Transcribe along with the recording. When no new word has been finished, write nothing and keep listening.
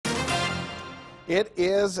It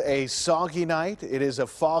is a soggy night, it is a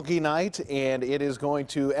foggy night, and it is going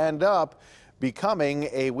to end up becoming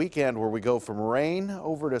a weekend where we go from rain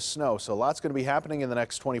over to snow. So lots going to be happening in the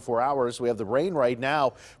next 24 hours. We have the rain right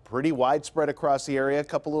now, pretty widespread across the area. A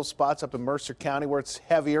couple little spots up in Mercer County where it's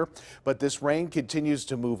heavier, but this rain continues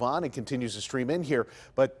to move on and continues to stream in here.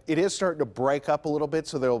 But it is starting to break up a little bit,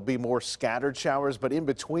 so there will be more scattered showers. But in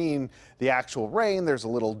between the actual rain, there's a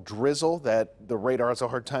little drizzle that the radar has a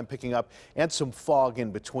hard time picking up, and some fog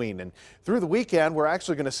in between. And through the weekend, we're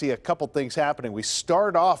actually going to see a couple things happening. We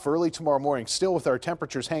start off early tomorrow morning, still with our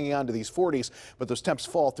temperatures hanging on to these 40s, but those temps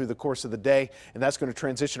fall through the course of the day, and that's going to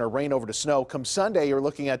transition our rain over to snow. Come Sunday, you're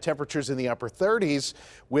looking at temperatures in the upper 30s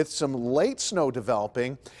with some late snow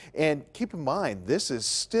developing. And keep in mind, this is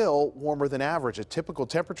still warmer than average. A typical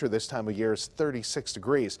temperature this time of year is 36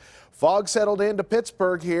 degrees. Fog settled into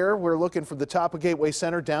Pittsburgh here. We're looking from the top of Gateway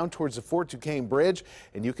Center down towards the Fort Duquesne Bridge,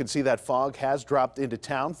 and you can see that fog has dropped into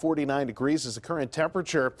town. 49 degrees is the current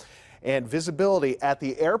temperature. And visibility at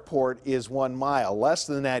the airport is 1 mile, less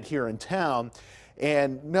than that here in town.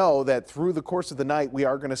 And know that through the course of the night, we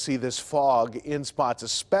are going to see this fog in spots,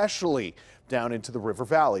 especially down into the river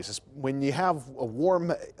valleys. When you have a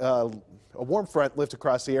warm front lift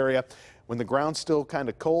across the area, when the ground's still kind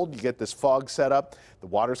of cold, you get this fog set up. The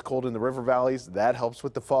water's cold in the river valleys. That helps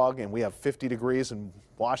with the fog. And we have 50 degrees in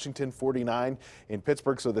Washington, 49 in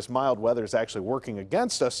Pittsburgh. So this mild weather is actually working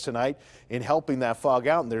against us tonight in helping that fog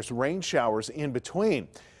out. And there's rain showers in between.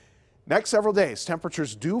 Next several days,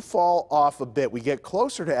 temperatures do fall off a bit. We get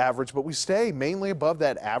closer to average, but we stay mainly above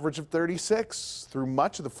that average of 36 through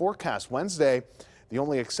much of the forecast. Wednesday, the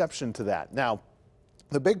only exception to that. Now,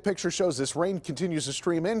 the big picture shows this rain continues to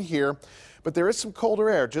stream in here, but there is some colder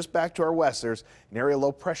air just back to our west. There's an area of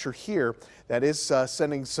low pressure here that is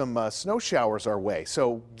sending some snow showers our way.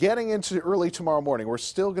 So getting into early tomorrow morning, we're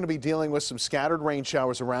still going to be dealing with some scattered rain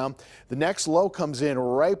showers around. The next low comes in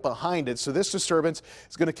right behind it. So this disturbance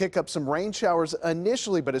is going to kick up some rain showers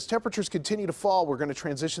initially, but as temperatures continue to fall, we're going to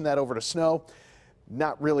transition that over to snow.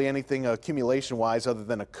 Not really anything accumulation-wise other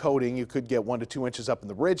than a coating. You could get 1 to 2 inches up in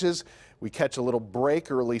the ridges. We catch a little break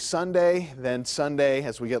early Sunday. Then Sunday,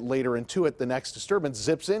 as we get later into it, the next disturbance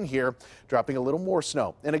zips in here, dropping a little more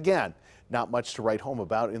snow. And again, not much to write home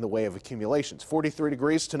about in the way of accumulations. 43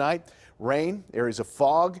 degrees tonight. Rain, areas of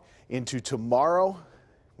fog into tomorrow.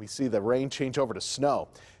 We see the rain change over to snow.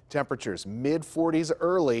 Temperatures mid-40s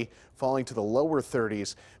early, falling to the lower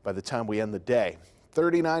 30s by the time we end the day.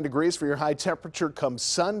 39 degrees for your high temperature comes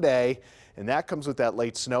Sunday, and that comes with that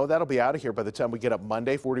late snow. That'll be out of here by the time we get up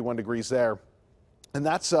Monday, 41 degrees there. And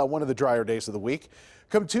that's one of the drier days of the week.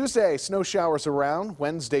 Come Tuesday, snow showers around.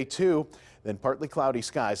 Wednesday too, then partly cloudy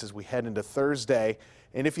skies as we head into Thursday.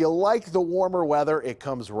 And if you like the warmer weather, it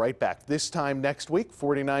comes right back. This time next week,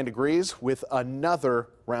 49 degrees with another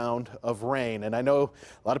round of rain. And I know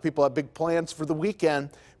a lot of people have big plans for the weekend.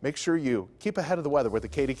 Make sure you keep ahead of the weather with the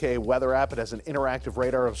KDKA weather app. It has an interactive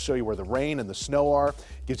radar. It'll show you where the rain and the snow are.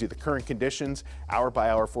 Gives you the current conditions, hour by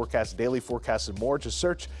hour forecast, daily forecast, and more. Just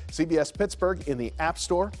search CBS Pittsburgh in the App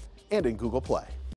Store and in Google Play.